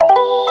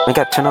We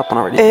got to turn up on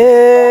already.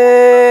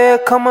 Yeah,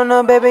 come on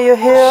up, baby, you're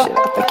here. Shit,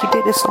 I think you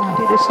did this song.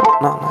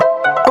 No.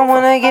 I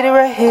wanna get it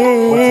right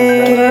here.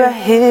 Get it right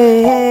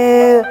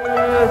here.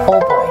 Oh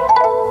boy.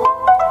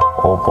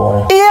 Oh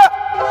boy. Yeah.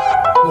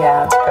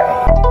 Yeah, that's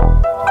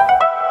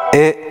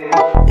great.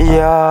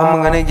 Yeah,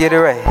 I'm gonna get it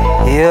right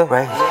here,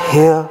 right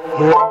here.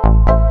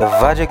 The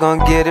Vaji gon'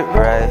 get it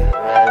right.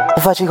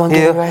 The Vaji gon'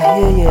 get it right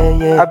here,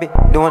 yeah. I be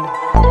doing it,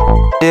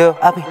 deal.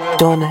 I be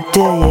doing the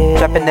deal, yeah.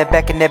 Dropping that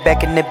back in that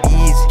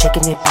bees.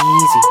 Checking it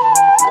easy.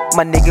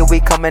 My nigga, we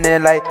coming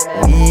in like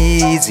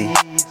easy.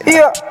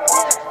 Yeah.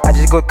 I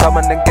just go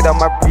coming and get on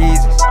my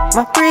breezes.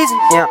 My breezy.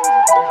 Yeah.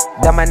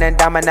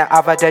 Diamond,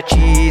 offer the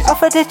cheese.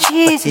 Offer the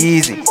cheese.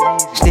 Easy.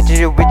 Stitches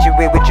you with you,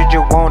 with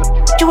you wanna.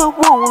 You would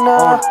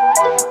wanna.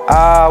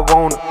 I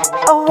wanna.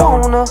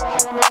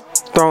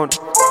 Throwing it.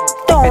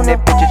 And that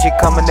bitch, she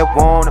coming to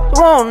wanna.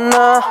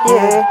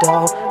 Yeah,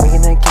 dog.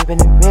 Bringing and keeping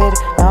it ready.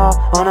 No,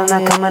 wanna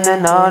not coming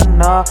and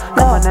no.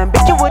 Coming and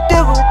bitch, you would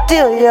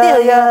deal, yeah.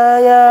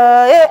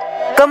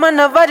 Coming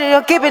and Vaji,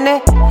 you're keeping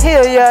it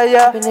here,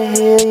 yeah. Keeping it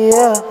here,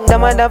 yeah.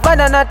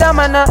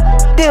 Damana,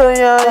 deal,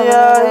 yeah.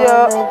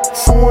 Yo.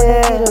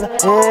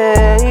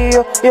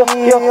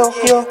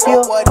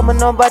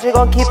 Coming on, Vaji,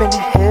 gon' keeping it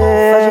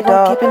here,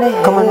 dog.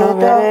 Coming on,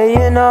 ready,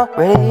 you know.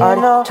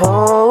 I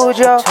told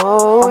ya.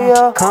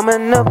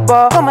 Coming up,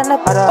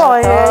 oh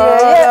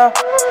yeah.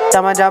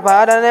 Damana,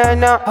 partying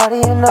now.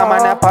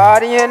 Damana,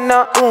 partying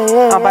now.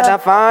 I'm about to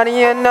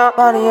partying now.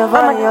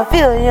 I'ma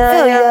feel ya.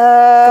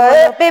 Come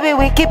on, baby,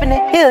 we keeping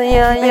it here,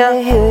 yeah.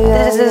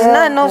 This is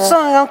not no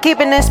song, I'm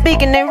keeping it,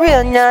 speaking it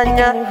real, yeah.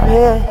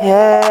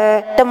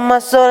 That my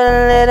soul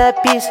and let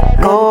that peace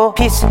go.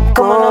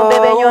 Come on,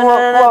 baby, you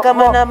know,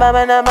 come on,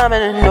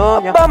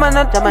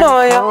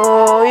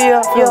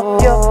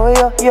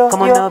 yo.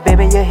 Come on,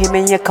 baby, you hear me,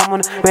 you come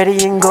on,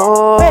 ready and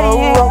go.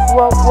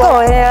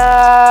 Go,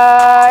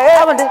 yeah.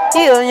 I want to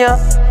heal ya.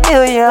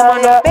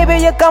 Come on, baby,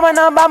 you coming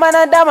on,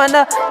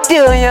 damana,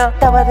 deal ya.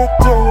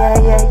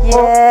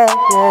 Yeah.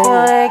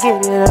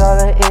 Get it all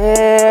in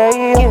air,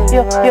 I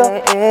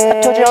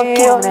told you I'm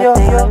keeping that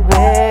thing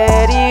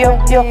ready, yo.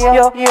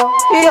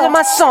 You're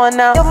my son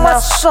now, Come on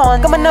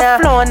the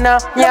floor now,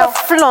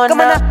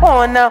 Come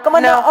on now, Come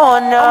on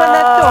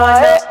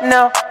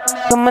now.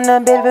 Come on now,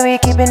 baby, we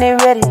keeping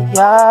it ready,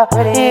 yeah.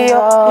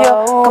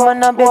 Yo. Come on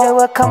now, baby,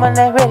 we're coming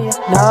that ready,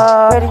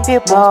 no.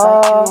 People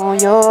fight you on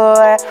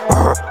your ass.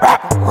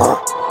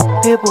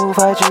 People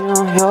fight you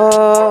on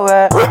your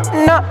ass.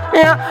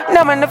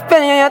 No, man, the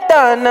feeling you're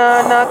done,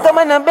 nah. Come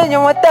on now, baby,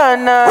 you're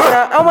done, nah.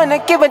 I wanna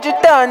give what you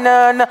done,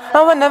 nah.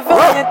 I wanna feel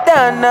when you're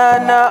done,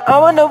 nah. I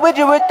wanna with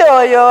you with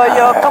all,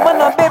 yo. Come on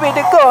now, baby,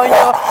 to go,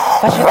 yo.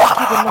 I should be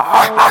keeping the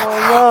flow,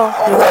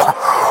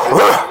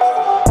 yo.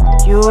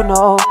 You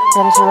know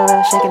that it's all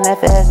around shaking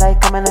that fast like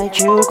coming like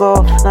you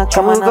go. Now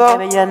come on up,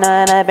 baby, you're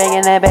not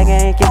begging,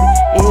 keep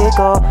it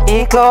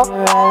eco.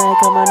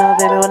 Come on up,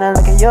 baby, when I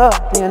look at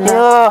you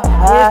know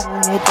I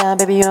get down,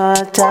 baby, you know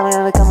tell me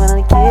I'm coming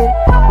on, get it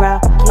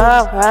round.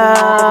 Come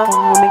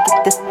on,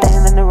 get this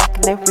thing and the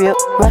rockin' that real,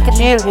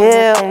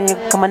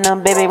 Come on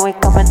up, baby, we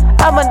coming.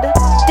 I'm on the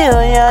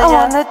deal, yeah. I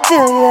wanna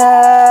deal,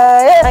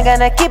 yeah. I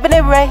gotta keep it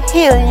right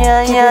here,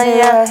 yeah.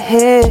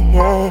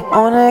 I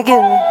wanna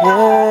get it,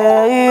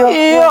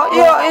 yeah. Yo.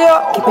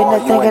 Keeping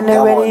that thing in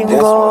there ready and go.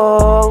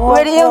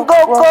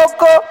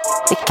 Go.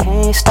 They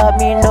can't stop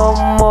me no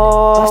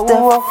more. What's the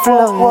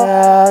flow,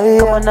 yeah.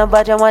 Come on, I'm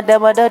about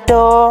to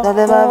door.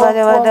 Nothing but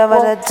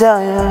the door,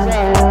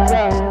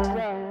 yeah.